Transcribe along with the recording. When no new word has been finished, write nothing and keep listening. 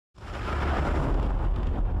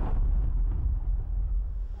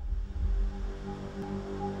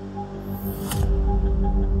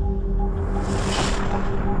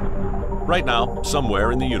Right now,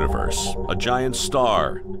 somewhere in the universe, a giant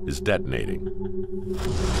star is detonating,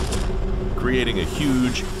 creating a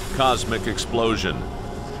huge cosmic explosion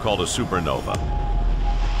called a supernova.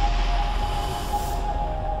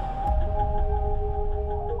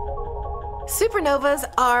 Supernovas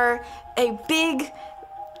are a big,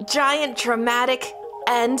 giant, dramatic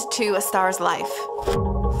end to a star's life.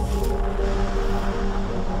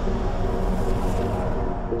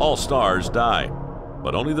 All stars die,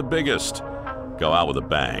 but only the biggest go out with a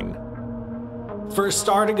bang. For a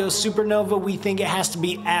star to go supernova, we think it has to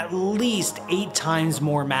be at least 8 times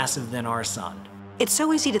more massive than our sun. It's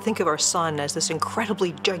so easy to think of our sun as this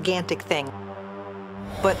incredibly gigantic thing.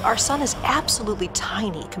 But our sun is absolutely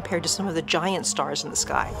tiny compared to some of the giant stars in the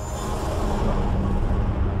sky.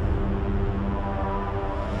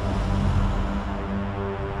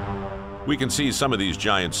 We can see some of these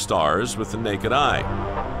giant stars with the naked eye.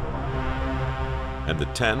 And the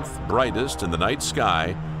 10th brightest in the night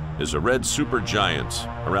sky is a red supergiant,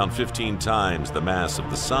 around 15 times the mass of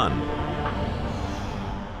the sun.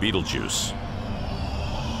 Betelgeuse.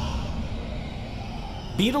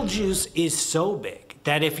 Betelgeuse is so big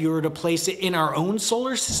that if you were to place it in our own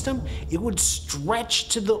solar system, it would stretch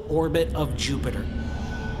to the orbit of Jupiter.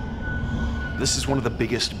 This is one of the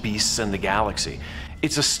biggest beasts in the galaxy.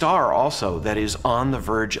 It's a star also that is on the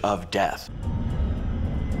verge of death.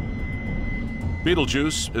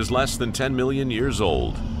 Betelgeuse is less than 10 million years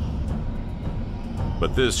old.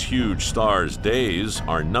 But this huge star's days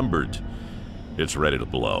are numbered. It's ready to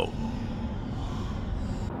blow.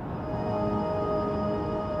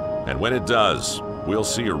 And when it does, we'll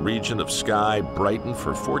see a region of sky brighten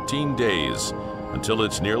for 14 days until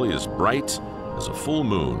it's nearly as bright as a full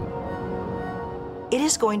moon. It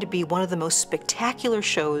is going to be one of the most spectacular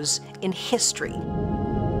shows in history.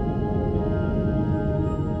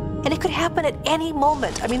 And it could happen at any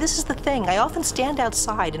moment. I mean, this is the thing. I often stand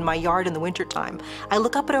outside in my yard in the wintertime. I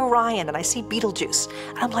look up at Orion and I see Betelgeuse.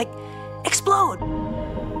 And I'm like, explode!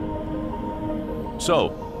 So,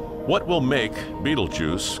 what will make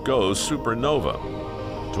Betelgeuse go supernova?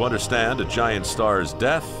 To understand a giant star's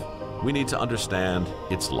death, we need to understand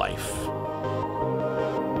its life.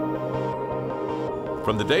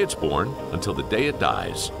 From the day it's born until the day it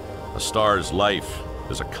dies, a star's life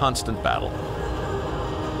is a constant battle.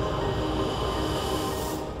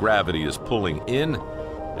 Gravity is pulling in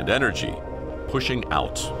and energy pushing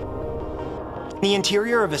out. The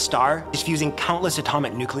interior of a star is fusing countless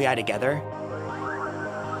atomic nuclei together.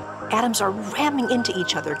 Atoms are ramming into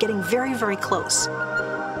each other, getting very, very close.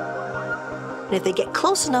 And if they get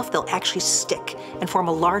close enough, they'll actually stick and form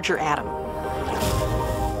a larger atom.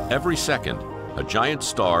 Every second, a giant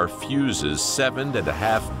star fuses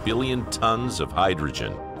 7.5 billion tons of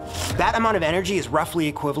hydrogen. That amount of energy is roughly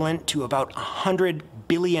equivalent to about 100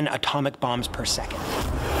 billion atomic bombs per second.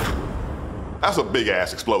 That's a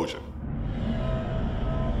big-ass explosion.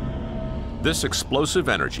 This explosive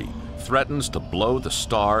energy threatens to blow the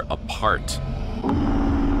star apart.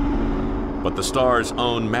 But the star's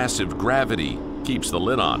own massive gravity keeps the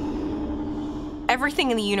lid on.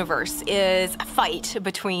 Everything in the universe is a fight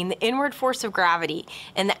between the inward force of gravity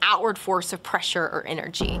and the outward force of pressure or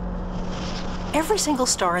energy. Every single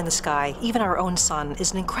star in the sky, even our own sun,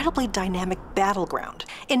 is an incredibly dynamic battleground.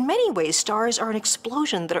 In many ways, stars are an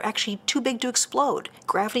explosion that are actually too big to explode.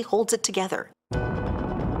 Gravity holds it together.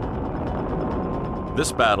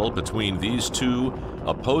 This battle between these two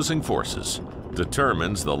opposing forces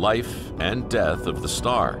determines the life and death of the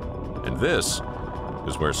star. And this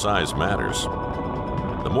is where size matters.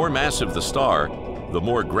 The more massive the star, the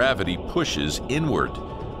more gravity pushes inward,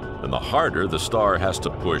 and the harder the star has to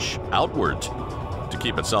push outward to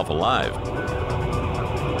keep itself alive.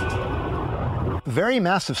 Very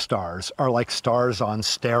massive stars are like stars on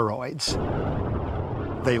steroids.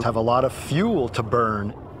 They have a lot of fuel to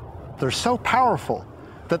burn. They're so powerful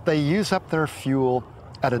that they use up their fuel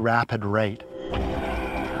at a rapid rate.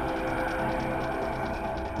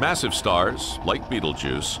 Massive stars, like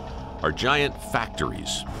Betelgeuse, are giant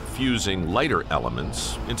factories fusing lighter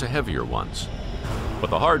elements into heavier ones. But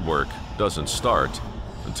the hard work doesn't start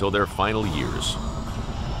until their final years.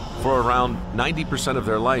 For around 90% of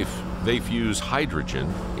their life, they fuse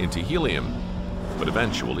hydrogen into helium. But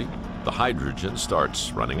eventually, the hydrogen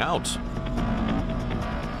starts running out.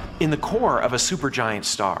 In the core of a supergiant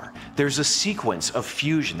star, there's a sequence of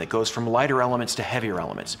fusion that goes from lighter elements to heavier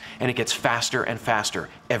elements, and it gets faster and faster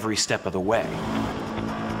every step of the way.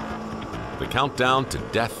 The countdown to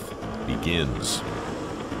death begins.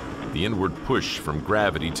 The inward push from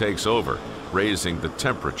gravity takes over, raising the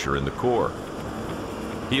temperature in the core.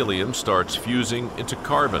 Helium starts fusing into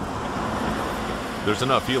carbon. There's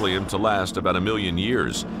enough helium to last about 1 million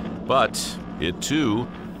years, but it too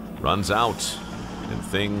runs out and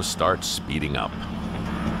things start speeding up.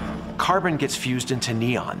 Carbon gets fused into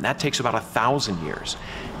neon. That takes about 1,000 years.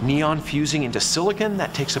 Neon fusing into silicon,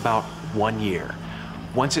 that takes about 1 year.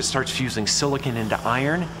 Once it starts fusing silicon into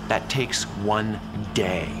iron, that takes 1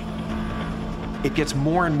 day. It gets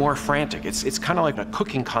more and more frantic. It's kind of like a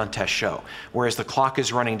cooking contest show, whereas the clock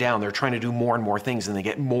is running down, they're trying to do more and more things, and they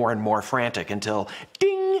get more and more frantic until,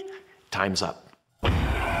 ding, time's up.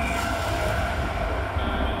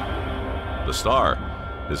 The star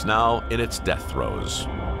is now in its death throes.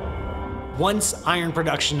 Once iron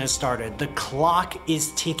production has started, the clock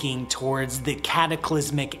is ticking towards the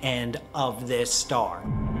cataclysmic end of this star.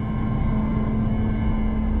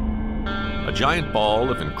 A giant ball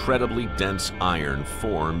of incredibly dense iron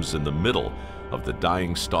forms in the middle of the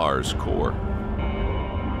dying star's core.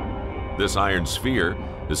 This iron sphere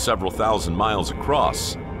is several thousand miles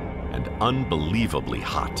across and unbelievably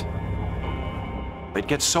hot. It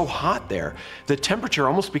gets so hot there, the temperature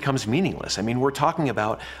almost becomes meaningless. I mean, we're talking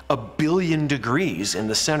about 1 billion degrees in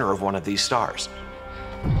the center of one of these stars.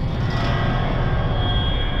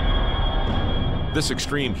 This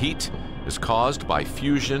extreme heat is caused by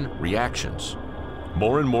fusion reactions.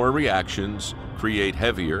 More and more reactions create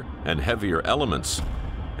heavier and heavier elements,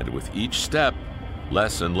 and with each step,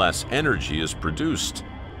 less and less energy is produced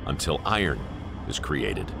until iron is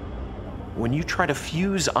created. When you try to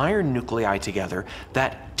fuse iron nuclei together,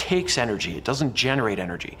 that takes energy. It doesn't generate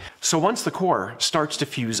energy. So once the core starts to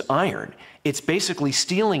fuse iron, it's basically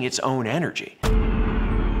stealing its own energy.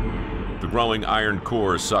 The growing iron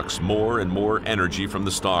core sucks more and more energy from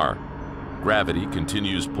the star. Gravity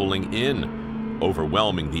continues pulling in,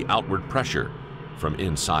 overwhelming the outward pressure from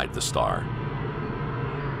inside the star.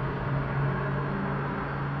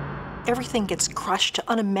 Everything gets crushed to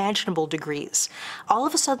unimaginable degrees. All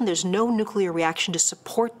of a sudden, there's no nuclear reaction to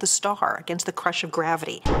support the star against the crush of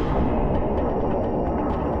gravity.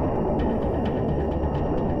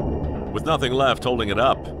 With nothing left holding it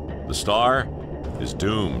up, the star is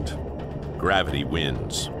doomed. Gravity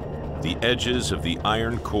wins. The edges of the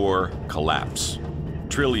iron core collapse.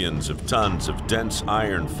 Trillions of tons of dense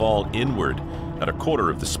iron fall inward at 1/4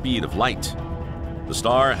 of the speed of light. The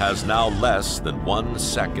star has now less than 1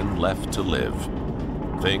 second left to live.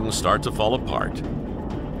 Things start to fall apart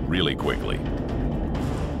really quickly.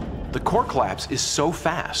 The core collapse is so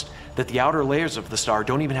fast that the outer layers of the star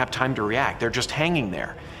don't even have time to react. They're just hanging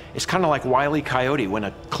there. It's kind of like Wile E. Coyote when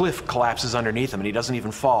a cliff collapses underneath him and he doesn't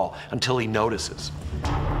even fall until he notices.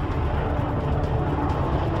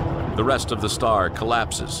 The rest of the star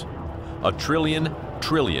collapses. 1 trillion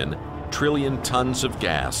tons of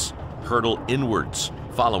gas hurtle inwards,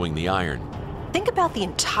 following the iron. Think about the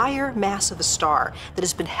entire mass of a star that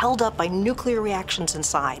has been held up by nuclear reactions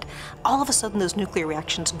inside. All of a sudden, those nuclear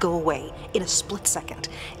reactions go away in a split second.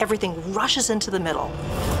 Everything rushes into the middle.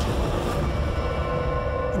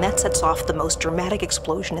 And that sets off the most dramatic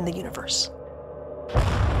explosion in the universe.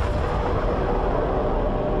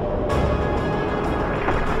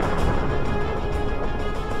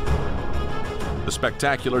 The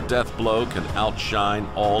spectacular death blow can outshine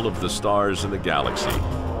all of the stars in the galaxy.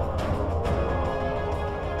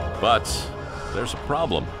 But there's a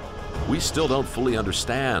problem. We still don't fully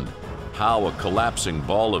understand how a collapsing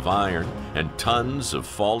ball of iron and tons of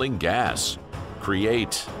falling gas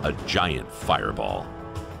create a giant fireball.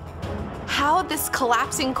 How this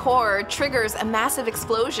collapsing core triggers a massive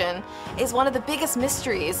explosion is one of the biggest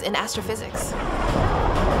mysteries in astrophysics.